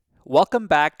Welcome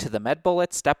back to the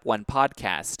MedBullet Step 1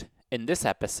 podcast. In this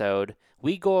episode,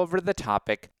 we go over the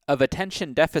topic of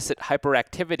attention deficit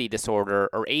hyperactivity disorder,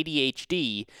 or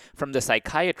ADHD, from the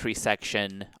Psychiatry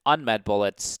section on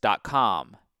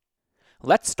medbullets.com.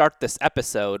 Let's start this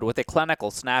episode with a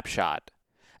clinical snapshot.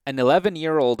 An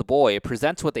 11-year-old boy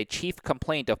presents with a chief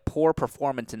complaint of poor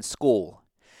performance in school.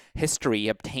 History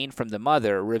obtained from the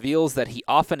mother reveals that he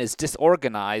often is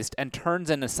disorganized and turns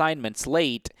in assignments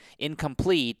late,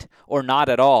 incomplete, or not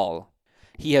at all.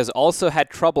 He has also had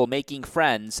trouble making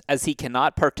friends as he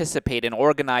cannot participate in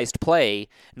organized play,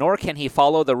 nor can he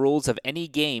follow the rules of any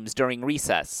games during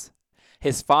recess.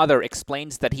 His father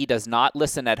explains that he does not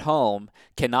listen at home,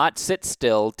 cannot sit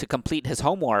still to complete his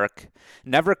homework,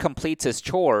 never completes his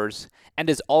chores, and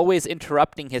is always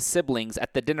interrupting his siblings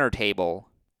at the dinner table.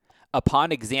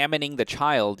 Upon examining the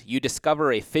child, you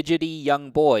discover a fidgety young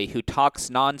boy who talks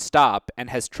non-stop and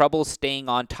has trouble staying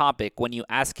on topic when you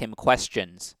ask him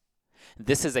questions.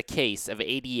 This is a case of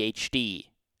ADHD.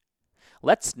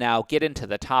 Let's now get into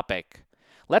the topic.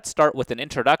 Let's start with an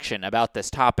introduction about this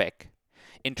topic.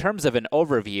 In terms of an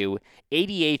overview,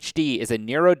 ADHD is a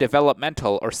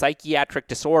neurodevelopmental or psychiatric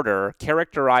disorder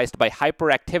characterized by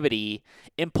hyperactivity,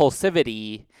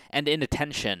 impulsivity, and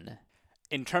inattention.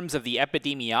 In terms of the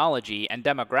epidemiology and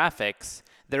demographics,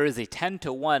 there is a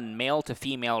 10-to-1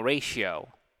 male-to-female ratio.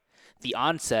 The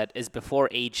onset is before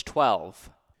age 12.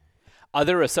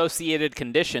 Other associated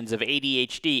conditions of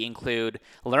ADHD include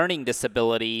learning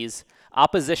disabilities,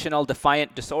 oppositional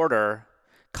defiant disorder,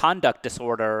 conduct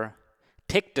disorder,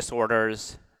 tic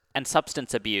disorders, and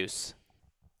substance abuse.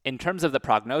 In terms of the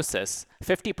prognosis,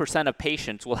 50% of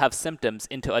patients will have symptoms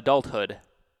into adulthood.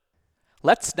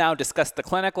 Let's now discuss the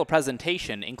clinical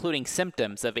presentation, including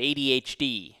symptoms of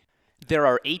ADHD. There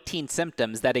are 18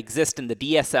 symptoms that exist in the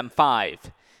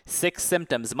DSM-5. 6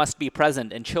 symptoms must be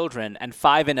present in children and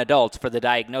 5 in adults for the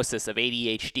diagnosis of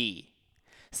ADHD.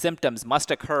 Symptoms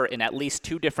must occur in at least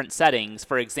 2 different settings,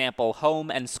 for example, home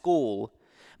and school,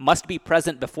 must be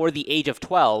present before the age of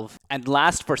 12, and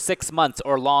last for 6 months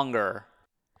or longer.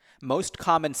 Most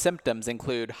common symptoms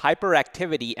include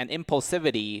hyperactivity and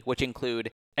impulsivity, which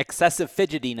include excessive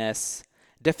fidgetiness,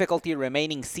 difficulty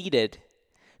remaining seated,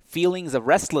 feelings of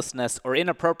restlessness or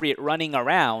inappropriate running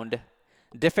around,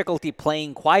 difficulty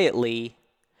playing quietly,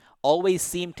 always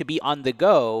seem to be on the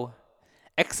go,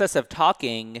 excessive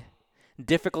talking,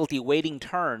 difficulty waiting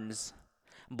turns,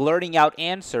 blurting out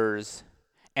answers,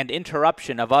 and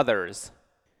interruption of others.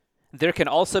 There can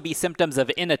also be symptoms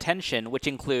of inattention, which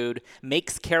include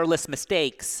makes careless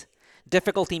mistakes,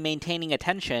 difficulty maintaining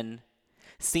attention,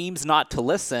 seems not to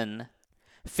listen,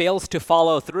 fails to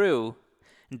follow through,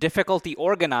 difficulty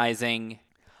organizing,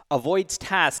 avoids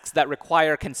tasks that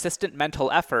require consistent mental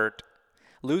effort,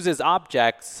 loses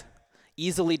objects,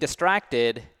 easily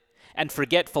distracted, and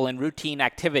forgetful in routine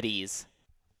activities.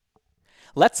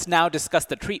 Let's now discuss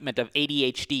the treatment of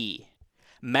ADHD.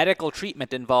 Medical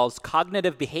treatment involves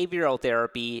cognitive behavioral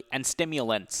therapy and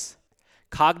stimulants.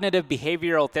 Cognitive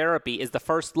behavioral therapy is the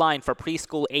first line for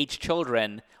preschool-age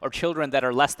children or children that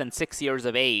are less than 6 years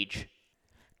of age.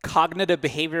 Cognitive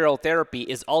behavioral therapy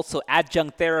is also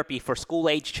adjunct therapy for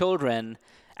school-age children,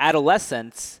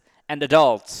 adolescents, and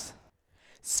adults.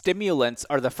 Stimulants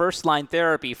are the first-line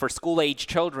therapy for school-age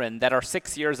children that are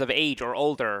 6 years of age or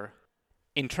older.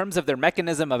 In terms of their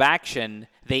mechanism of action,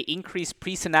 they increase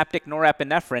presynaptic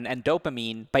norepinephrine and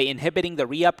dopamine by inhibiting the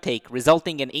reuptake,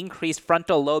 resulting in increased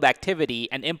frontal lobe activity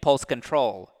and impulse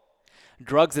control.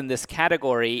 Drugs in this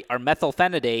category are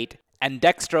methylphenidate and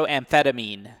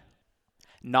dextroamphetamine.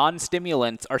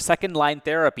 Non-stimulants are second-line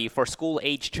therapy for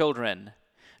school-age children.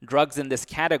 Drugs in this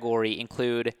category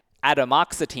include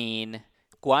atomoxetine,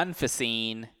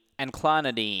 guanfacine, and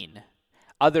clonidine.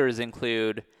 Others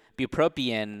include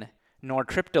bupropion,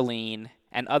 nortriptyline,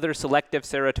 and other selective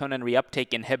serotonin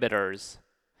reuptake inhibitors.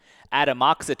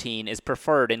 Atomoxetine is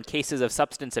preferred in cases of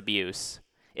substance abuse.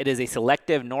 It is a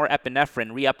selective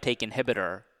norepinephrine reuptake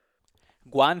inhibitor.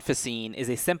 Guanfacine is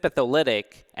a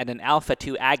sympatholytic and an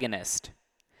alpha-2 agonist.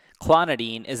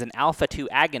 Clonidine is an alpha-2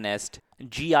 agonist,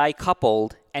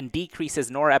 GI-coupled, and decreases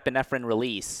norepinephrine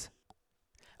release.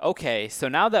 Okay, so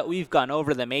now that we've gone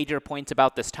over the major points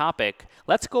about this topic,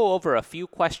 let's go over a few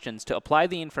questions to apply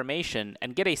the information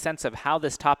and get a sense of how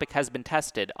this topic has been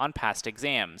tested on past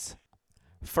exams.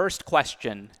 First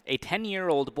question. A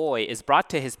 10-year-old boy is brought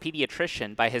to his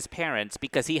pediatrician by his parents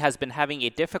because he has been having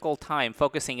a difficult time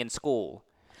focusing in school.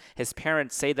 His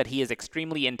parents say that he is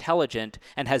extremely intelligent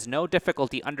and has no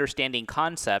difficulty understanding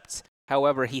concepts,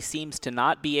 however, he seems to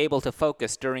not be able to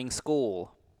focus during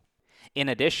school. In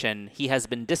addition, he has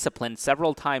been disciplined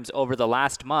several times over the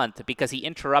last month because he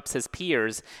interrupts his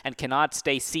peers and cannot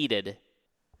stay seated.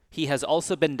 He has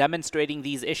also been demonstrating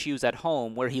these issues at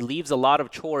home where he leaves a lot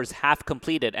of chores half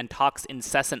completed and talks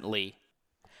incessantly.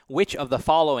 Which of the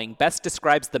following best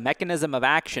describes the mechanism of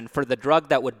action for the drug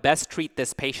that would best treat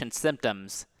this patient's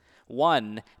symptoms?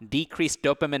 1. Decreased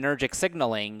dopaminergic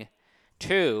signaling.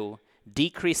 2.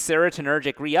 Decreased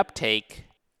serotonergic reuptake.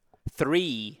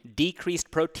 3.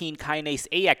 Decreased protein kinase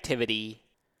A activity.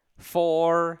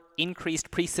 4.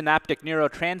 Increased presynaptic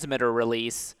neurotransmitter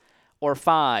release. Or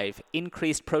 5.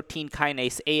 Increased protein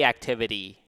kinase A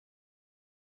activity.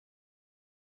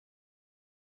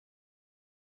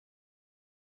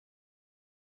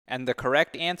 And the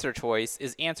correct answer choice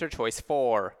is answer choice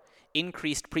 4.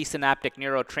 Increased presynaptic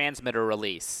neurotransmitter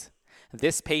release.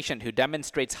 This patient who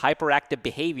demonstrates hyperactive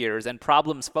behaviors and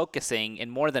problems focusing in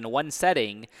more than one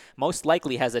setting most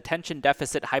likely has attention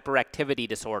deficit hyperactivity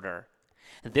disorder.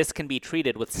 This can be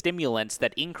treated with stimulants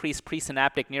that increase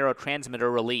presynaptic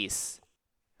neurotransmitter release.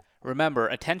 Remember,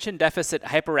 attention deficit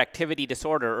hyperactivity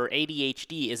disorder, or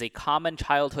ADHD, is a common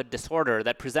childhood disorder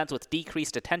that presents with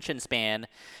decreased attention span,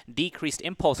 decreased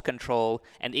impulse control,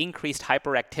 and increased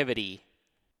hyperactivity.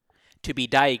 To be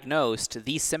diagnosed,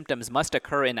 these symptoms must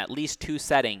occur in at least 2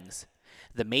 settings.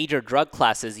 The major drug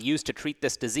classes used to treat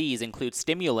this disease include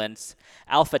stimulants,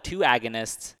 alpha-2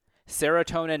 agonists,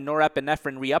 serotonin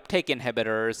norepinephrine reuptake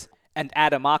inhibitors, and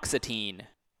atomoxetine.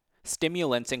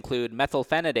 Stimulants include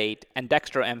methylphenidate and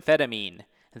dextroamphetamine.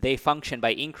 They function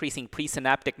by increasing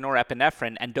presynaptic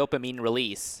norepinephrine and dopamine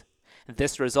release.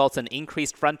 This results in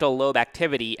increased frontal lobe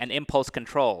activity and impulse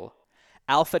control.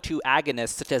 Alpha-2 agonists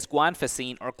such as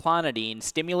guanfacine or clonidine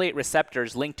stimulate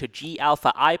receptors linked to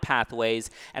G-alpha-I pathways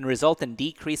and result in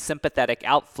decreased sympathetic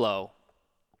outflow.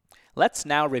 Let's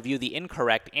now review the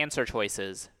incorrect answer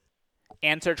choices.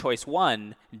 Answer choice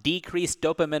 1, decreased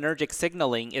dopaminergic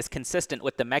signaling, is consistent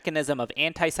with the mechanism of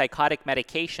antipsychotic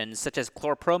medications such as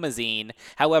chlorpromazine.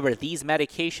 However, these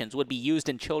medications would be used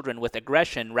in children with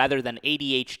aggression rather than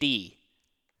ADHD.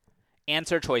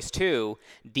 Answer choice 2,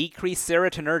 decreased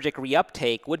serotonergic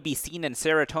reuptake, would be seen in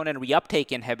serotonin reuptake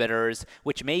inhibitors,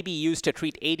 which may be used to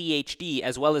treat ADHD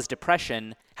as well as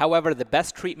depression. However, the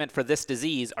best treatment for this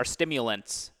disease are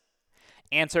stimulants.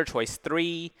 Answer choice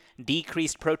 3,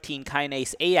 decreased protein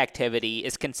kinase A activity,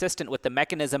 is consistent with the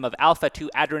mechanism of alpha-2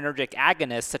 adrenergic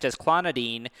agonists such as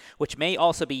clonidine, which may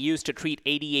also be used to treat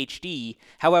ADHD.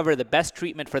 However, the best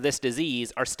treatment for this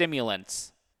disease are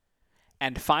stimulants.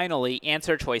 And finally,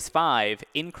 answer choice 5,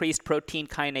 increased protein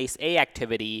kinase A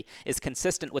activity, is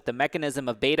consistent with the mechanism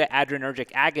of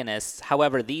beta-adrenergic agonists.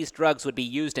 However, these drugs would be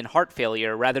used in heart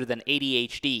failure rather than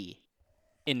ADHD.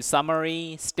 In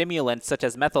summary, stimulants such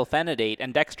as methylphenidate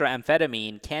and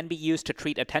dextroamphetamine can be used to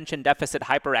treat attention deficit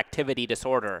hyperactivity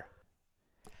disorder.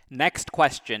 Next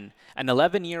question. An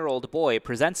 11-year-old boy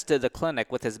presents to the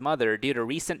clinic with his mother due to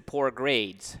recent poor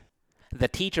grades. The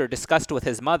teacher discussed with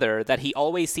his mother that he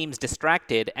always seems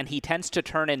distracted and he tends to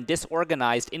turn in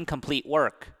disorganized, incomplete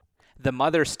work. The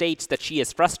mother states that she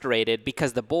is frustrated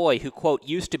because the boy, who, quote,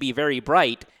 used to be very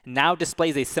bright, now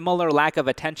displays a similar lack of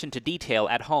attention to detail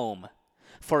at home.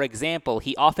 For example,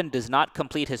 he often does not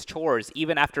complete his chores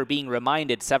even after being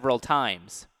reminded several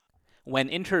times. When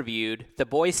interviewed, the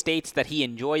boy states that he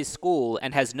enjoys school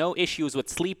and has no issues with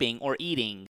sleeping or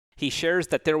eating. He shares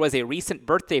that there was a recent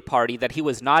birthday party that he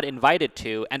was not invited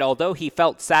to, and although he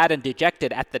felt sad and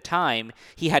dejected at the time,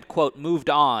 he had, quote, moved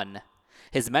on.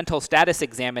 His mental status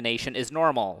examination is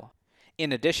normal.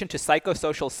 In addition to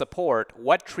psychosocial support,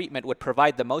 what treatment would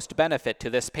provide the most benefit to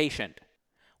this patient?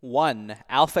 1.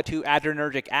 Alpha-2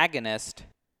 adrenergic agonist.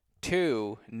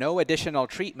 2. No additional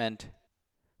treatment.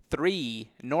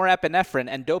 3. Norepinephrine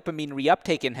and dopamine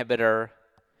reuptake inhibitor.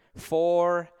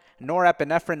 4.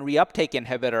 Norepinephrine reuptake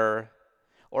inhibitor.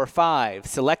 Or 5.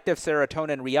 Selective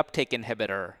serotonin reuptake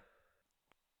inhibitor.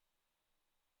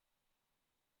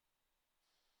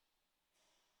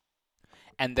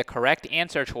 And the correct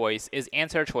answer choice is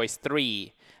answer choice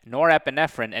 3,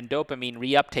 norepinephrine and dopamine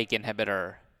reuptake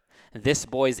inhibitor. This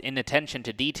boy's inattention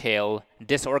to detail,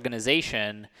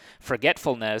 disorganization,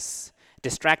 forgetfulness,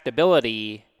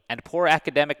 distractibility, and poor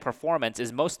academic performance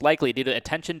is most likely due to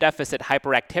attention deficit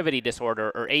hyperactivity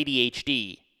disorder, or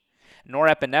ADHD.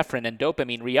 Norepinephrine and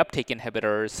dopamine reuptake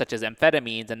inhibitors, such as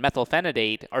amphetamines and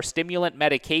methylphenidate, are stimulant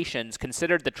medications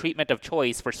considered the treatment of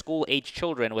choice for school-age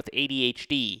children with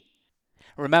ADHD.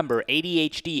 Remember,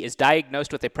 ADHD is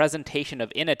diagnosed with a presentation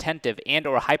of inattentive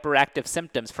and/or hyperactive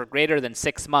symptoms for greater than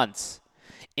 6 months.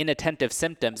 Inattentive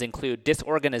symptoms include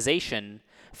disorganization,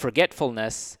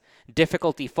 forgetfulness,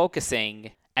 difficulty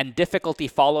focusing, and difficulty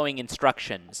following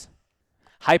instructions.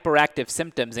 Hyperactive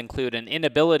symptoms include an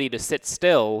inability to sit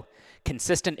still,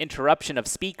 consistent interruption of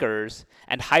speakers,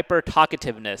 and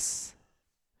hypertalkativeness.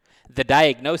 The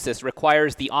diagnosis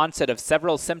requires the onset of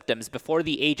several symptoms before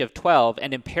the age of 12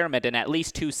 and impairment in at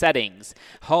least 2 settings,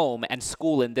 home and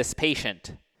school in this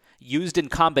patient. Used in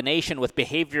combination with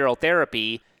behavioral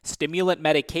therapy, stimulant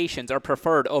medications are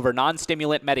preferred over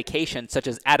non-stimulant medications such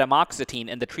as atomoxetine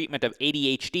in the treatment of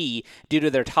ADHD due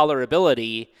to their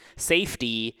tolerability,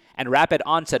 safety, and rapid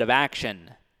onset of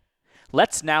action.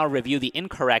 Let's now review the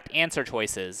incorrect answer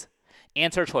choices.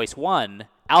 Answer choice 1,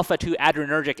 alpha-2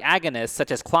 adrenergic agonists such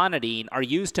as clonidine are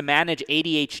used to manage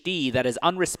ADHD that is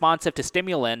unresponsive to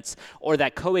stimulants or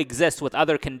that coexists with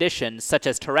other conditions such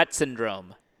as Tourette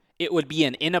syndrome. It would be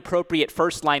an inappropriate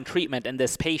first-line treatment in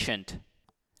this patient.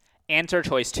 Answer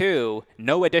choice 2,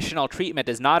 no additional treatment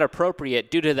is not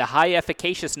appropriate due to the high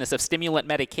efficaciousness of stimulant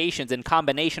medications in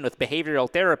combination with behavioral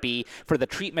therapy for the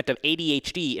treatment of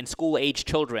ADHD in school-age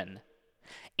children.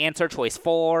 Answer choice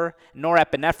 4,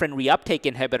 norepinephrine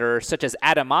reuptake inhibitors such as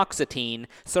atomoxetine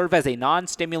serve as a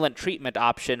non-stimulant treatment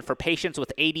option for patients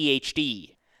with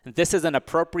ADHD. This is an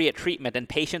appropriate treatment in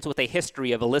patients with a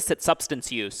history of illicit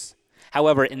substance use.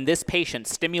 However, in this patient,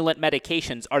 stimulant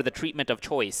medications are the treatment of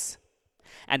choice.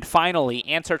 And finally,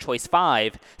 answer choice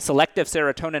 5, selective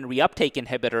serotonin reuptake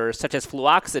inhibitors such as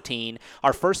fluoxetine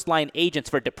are first-line agents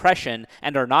for depression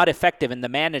and are not effective in the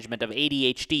management of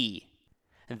ADHD.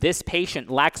 This patient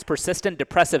lacks persistent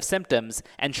depressive symptoms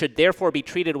and should therefore be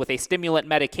treated with a stimulant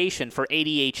medication for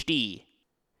ADHD.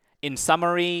 In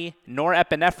summary,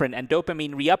 norepinephrine and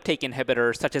dopamine reuptake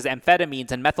inhibitors such as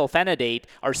amphetamines and methylphenidate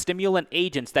are stimulant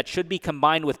agents that should be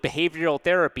combined with behavioral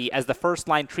therapy as the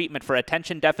first-line treatment for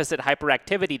attention deficit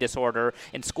hyperactivity disorder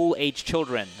in school-age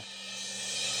children.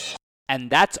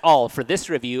 And that's all for this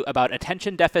review about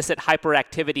attention deficit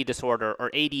hyperactivity disorder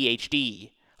or ADHD.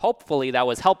 Hopefully that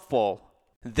was helpful.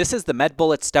 This is the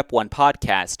MedBullets Step 1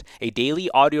 podcast, a daily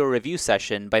audio review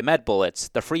session by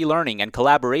MedBullets, the free learning and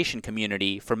collaboration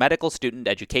community for medical student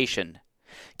education.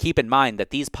 Keep in mind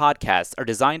that these podcasts are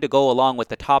designed to go along with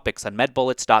the topics on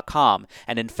medbullets.com,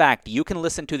 and in fact, you can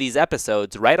listen to these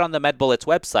episodes right on the MedBullets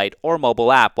website or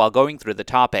mobile app while going through the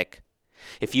topic.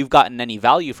 If you've gotten any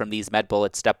value from these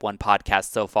MedBullets Step 1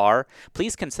 podcasts so far,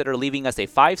 please consider leaving us a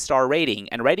 5-star rating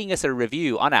and writing us a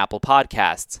review on Apple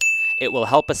Podcasts. It will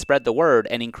help us spread the word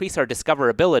and increase our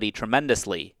discoverability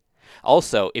tremendously.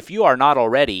 Also, if you are not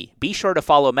already, be sure to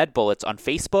follow MedBullets on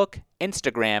Facebook,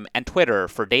 Instagram, and Twitter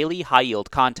for daily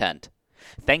high-yield content.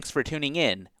 Thanks for tuning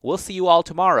in. We'll see you all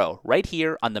tomorrow, right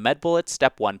here on the MedBullets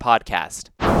Step 1 podcast.